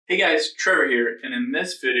Hey guys, Trevor here, and in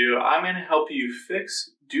this video I'm going to help you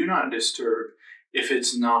fix Do Not Disturb if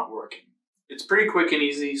it's not working. It's pretty quick and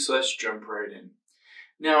easy, so let's jump right in.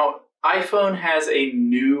 Now, iPhone has a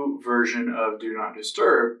new version of Do Not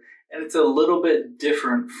Disturb, and it's a little bit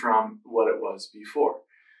different from what it was before.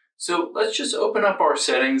 So let's just open up our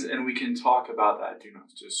settings and we can talk about that Do Not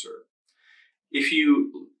Disturb. If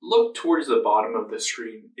you look towards the bottom of the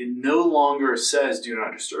screen, it no longer says Do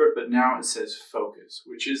Not Disturb, but now it says Focus,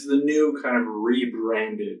 which is the new kind of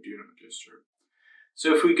rebranded Do Not Disturb.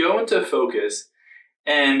 So if we go into Focus,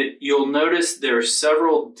 and you'll notice there are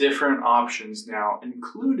several different options now,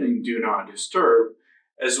 including Do Not Disturb,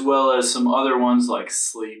 as well as some other ones like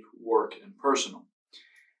Sleep, Work, and Personal.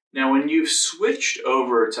 Now, when you've switched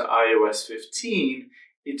over to iOS 15,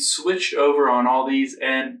 it's switched over on all these,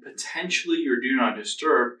 and potentially your Do Not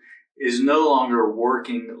Disturb is no longer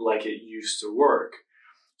working like it used to work.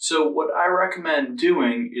 So what I recommend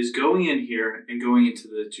doing is going in here and going into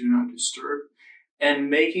the Do Not Disturb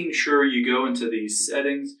and making sure you go into these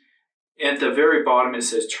settings. At the very bottom it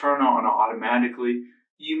says turn on automatically.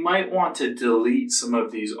 You might want to delete some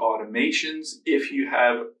of these automations if you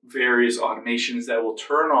have various automations that will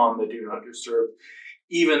turn on the Do Not Disturb,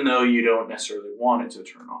 even though you don't necessarily want it to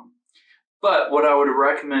turn on. But what I would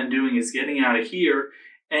recommend doing is getting out of here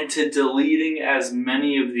and to deleting as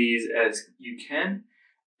many of these as you can.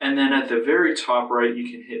 And then at the very top right,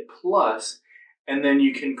 you can hit plus, and then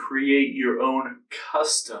you can create your own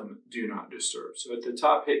custom Do Not Disturb. So at the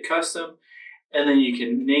top, hit custom, and then you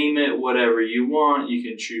can name it whatever you want. You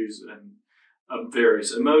can choose a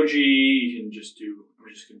various emoji. You can just do,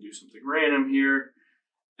 I'm just gonna do something random here,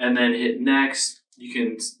 and then hit next. You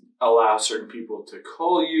can allow certain people to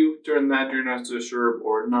call you during that Do Not Disturb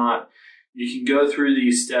or not. You can go through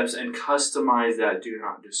these steps and customize that Do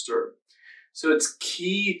Not Disturb. So it's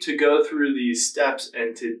key to go through these steps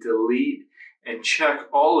and to delete and check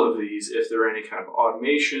all of these if there are any kind of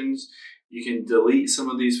automations. You can delete some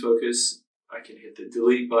of these focus. I can hit the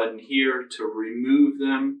delete button here to remove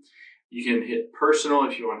them. You can hit personal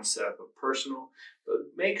if you want to set up a personal. But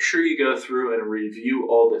make sure you go through and review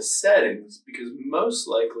all the settings, because most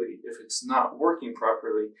likely, if it's not working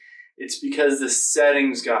properly, it's because the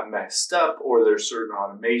settings got messed up or there's certain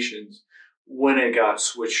automations when it got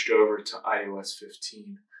switched over to iOS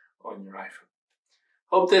 15 on your iPhone.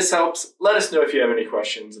 Hope this helps. Let us know if you have any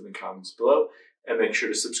questions in the comments below, and make sure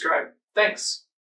to subscribe. Thanks.